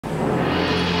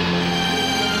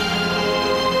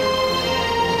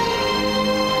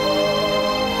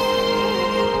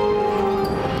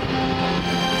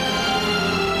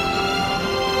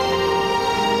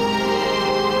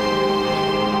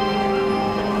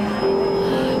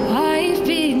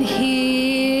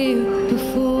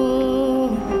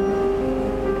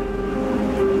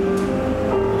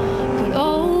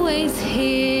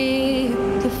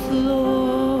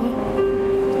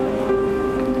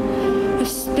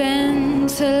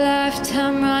a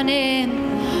lifetime running,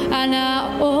 and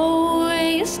I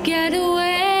always get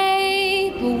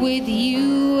away. But with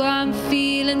you I'm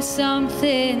feeling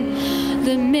something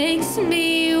that makes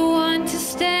me want to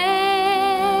stay.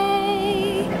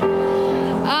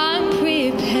 I'm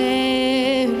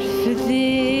prepared for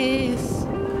this.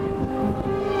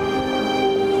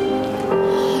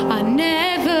 I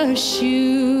never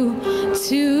shoot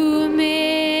to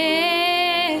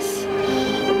miss,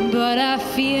 but I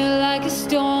feel like a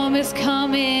storm is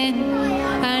coming,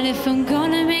 and if I'm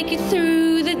gonna make it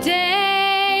through the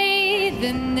day,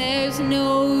 then there's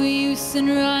no use in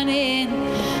running.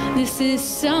 This is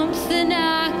something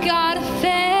I gotta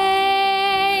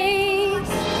face.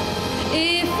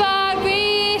 If I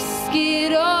risk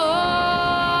it all,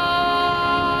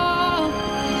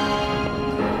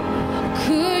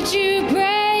 could you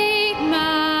break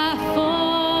my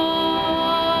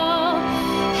fall?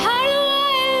 How do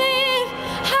I live?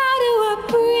 How do I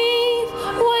breathe?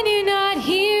 When you're not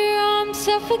here, I'm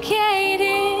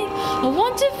suffocating. I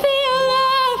want to feel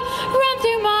love run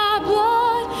through my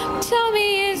blood. Tell me,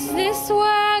 is this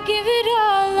where I give it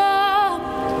all up?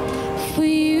 For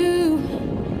you,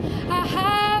 I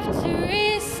have to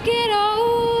risk it all,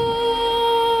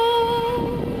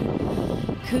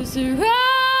 'cause the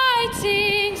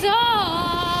writing's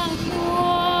on the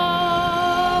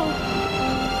wall.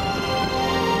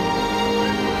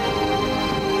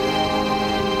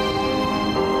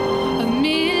 A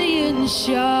million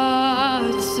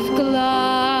shards of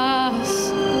glass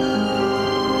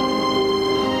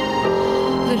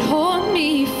that haunt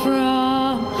me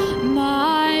from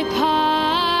my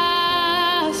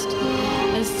past,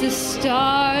 as the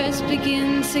stars begin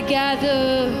to gather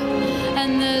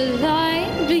and the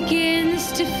light begins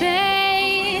to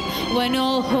fade. When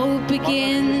all hope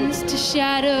begins to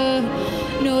shatter,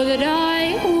 know that I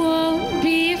won't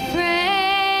be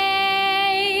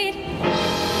afraid.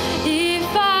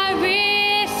 If I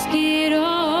risk it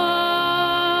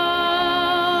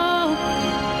all,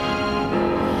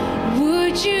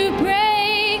 would you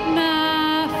break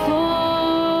my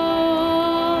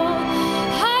fall?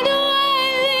 How do I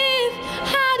live?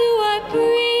 How do I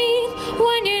breathe?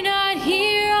 When you're not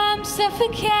here, I'm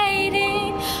suffocating.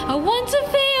 I want to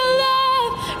feel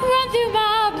love run through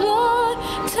my blood.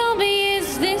 Tell me, is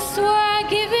this where I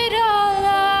give it all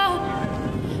up?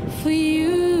 For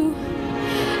you,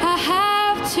 I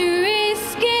have to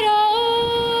risk it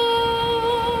all,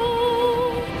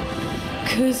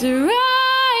 'cause the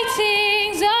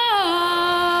writing's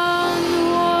on the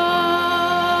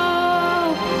wall.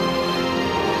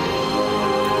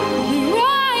 The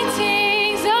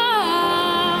writing's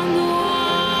on the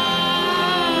wall.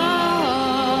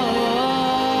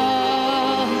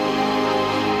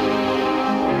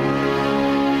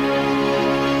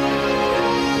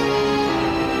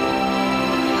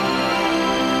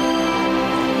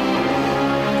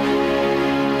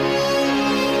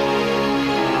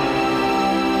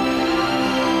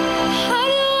 How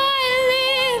do I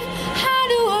live? How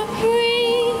do I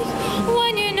breathe?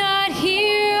 When you're not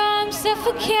here, I'm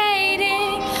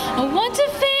suffocating. I want to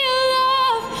feel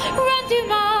love run through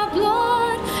my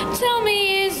blood. Tell me,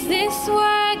 is this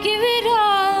where I give it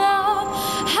all up?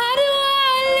 How do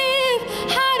I live?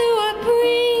 How do I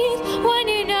breathe? When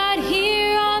you're not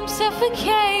here, I'm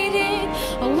suffocating.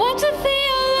 I want to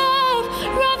feel love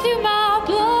run through my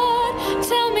blood.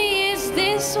 Tell me, is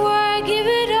this where I give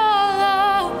it all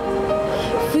up?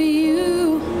 For you,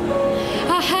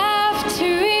 I have to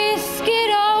risk it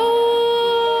all,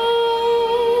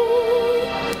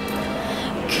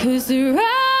 'cause the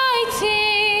writing